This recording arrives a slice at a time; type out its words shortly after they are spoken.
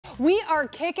We are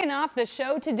kicking off the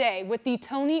show today with the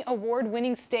Tony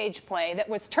Award-winning stage play that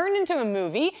was turned into a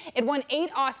movie. It won 8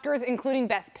 Oscars, including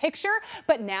Best Picture,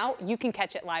 but now you can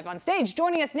catch it live on stage.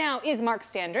 Joining us now is Mark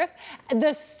Standriff,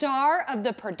 the star of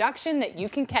the production that you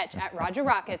can catch at Roger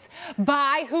Rockets.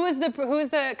 By who is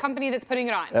the company that's putting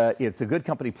it on? It's a good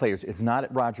company, Players. It's not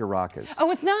at Roger Rockets.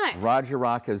 Oh, it's not. Roger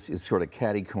Rockets is sort of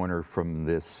catty corner from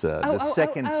this the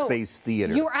Second Space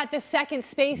Theater. You're at the Second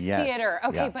Space Theater.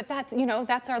 Okay, but that's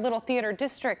that's our little theater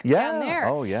district down there.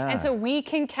 Oh, yeah. And so we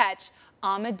can catch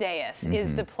Amadeus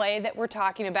is the play that we're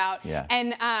talking about. Yeah.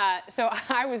 And so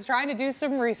I was trying to do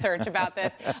some research about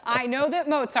this. I know that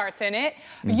Mozart's in it.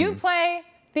 You play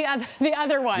the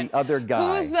other one. The other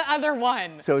guy. Who's the other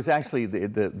one? So it's actually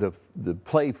the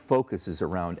play focuses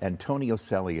around Antonio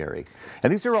Salieri,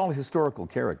 and these are all historical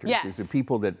characters. Yes. These are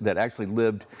people that actually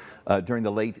lived during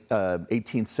the late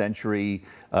 18th century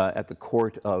at the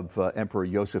court of Emperor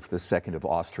Joseph II of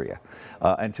Austria.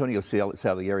 Antonio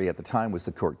Salieri at the time was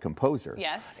the court composer.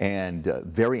 Yes. And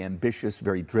very ambitious,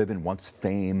 very driven, wants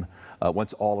fame,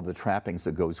 wants all of the trappings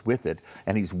that goes with it,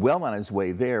 and he's well on his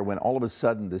way there when all of a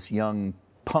sudden this young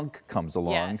punk comes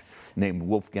along named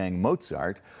Wolfgang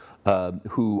Mozart,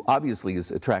 who obviously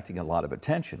is attracting a lot of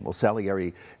attention. Well,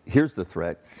 Salieri hears the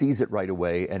threat, sees it right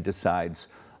away, and decides,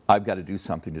 I've got to do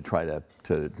something to try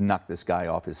to knock this guy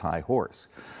off his high horse.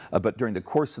 But during the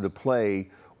course of the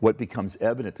play, what becomes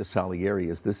evident to Salieri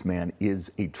is this man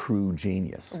is a true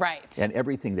genius. Right. And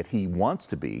everything that he wants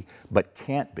to be, but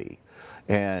can't be.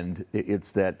 And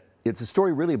it's a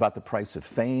story really about the price of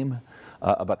fame,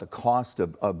 about the cost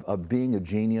of being a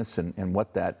genius and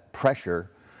what that pressure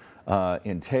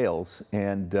entails.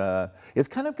 And it's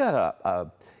kind of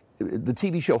got the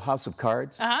TV show House of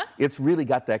Cards, it's really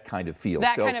got that kind of feel.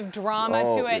 That kind of drama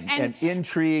to it. And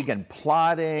intrigue and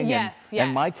plotting. Yes,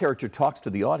 and my character talks to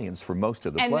the audience for most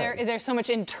of the play. And there's so much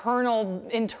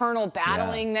internal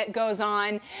battling that goes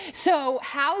on. So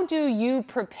how do you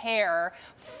prepare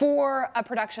for a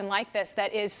production like this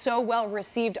that is so well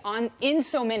received in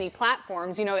so many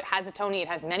platforms? You know, it has a Tony, it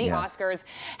has many Oscars.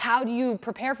 How do you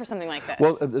prepare for something like this?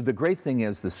 Well, the great thing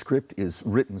is the script is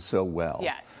written so well.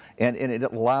 Yes. And it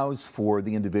allows for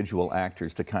the individual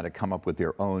actors to kind of come up with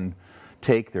their own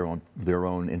take, their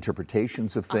own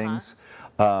interpretations of things.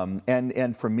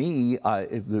 And for me,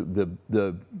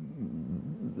 the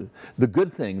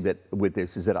good thing with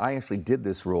this is that I actually did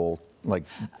this role like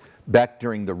back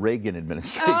during the Reagan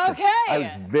administration. Okay. I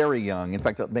was very young. In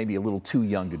fact, maybe a little too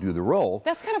young to do the role.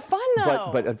 That's kind of fun, though.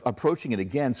 But approaching it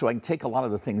again, so I can take a lot of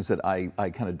the things that I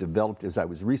kind of developed as I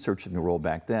was researching the role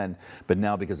back then, but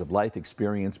now because of life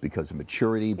experience, because of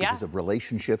maturity, because of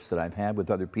relationships that I've had with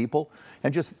other people,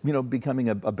 and just becoming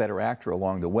a better actor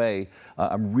along the way,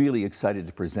 I'm really excited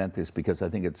to present this because I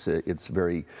think it's a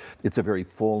very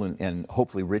full and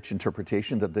hopefully rich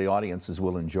interpretation that the audiences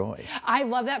will enjoy. I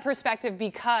love that perspective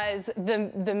because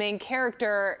the main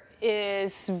character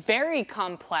is very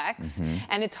complex,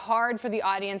 and it's hard for the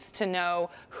audience to know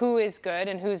who is good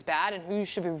and who's bad and who you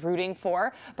should be rooting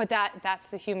for. But that's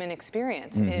the human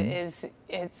experience.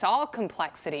 It's all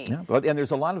complexity. Yeah, and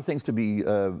there's a lot of things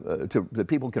that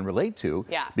people can relate to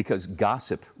because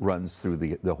gossip runs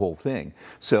through the whole thing.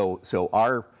 So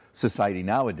our society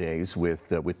nowadays with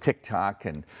TikTok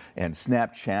and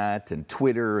Snapchat and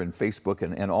Twitter and Facebook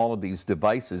and all of these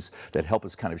devices that help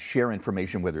us kind of share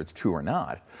information whether it's true or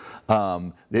not,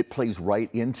 it plays right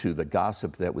into the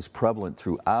gossip that was prevalent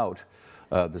throughout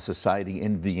the society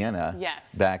in Vienna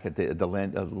back at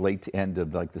the late end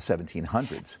of like the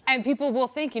 1700s. And people will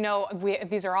think,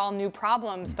 these are all new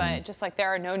problems, but just like there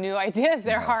are no new ideas,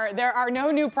 there are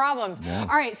no new problems. All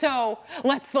right, so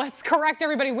let's correct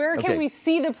everybody. Where can we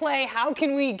see the play? How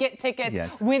can we get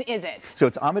tickets? When is it? So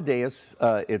it's Amadeus.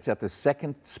 It's at the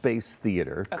Second Space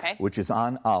Theater, which is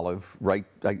on Olive, right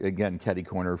again, catty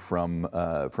corner from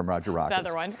Roger Rockets. The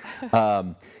other one.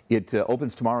 It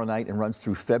opens tomorrow night and runs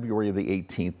through February the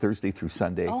 18th, Thursday through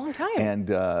Sunday. A long time. And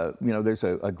there's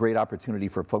a great opportunity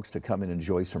for folks to come and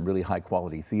enjoy some really high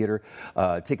quality theater.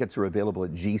 Tickets are available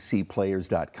at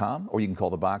gcplayers.com, or you can call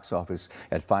the box office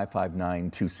at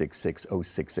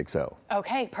 559-266-0660.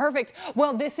 Okay, perfect.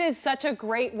 Well, this is such a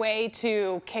great way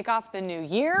to kick off the new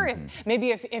year.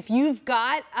 If you've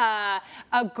got a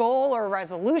goal or a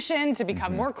resolution to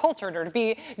become more cultured or to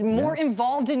be more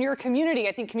involved in your community,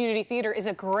 I think community theater is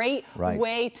a great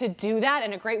way to do that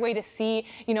and a great way to see,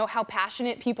 how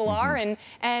passionate people are and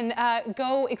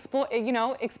go explore,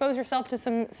 expose yourself to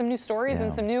some new stories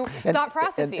and some new thought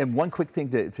processes. And one quick thing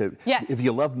if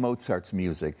you love Mozart's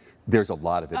music, there's a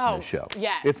lot of it in the show.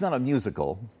 Yes. It's not a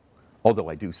musical, although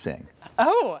I do sing.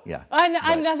 Oh, yeah.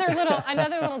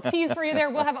 Another little tease for you there.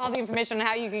 We'll have all the information on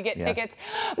how you can get tickets.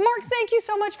 Mark, thank you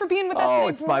so much for being with us today.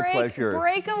 It's my pleasure.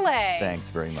 Break a leg. Thanks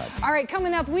very much. All right,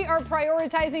 coming up, we are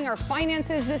prioritizing our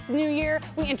finances this new year.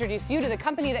 We introduce you to the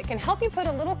company that can help you put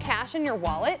a little cash in your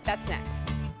wallet. That's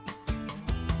next.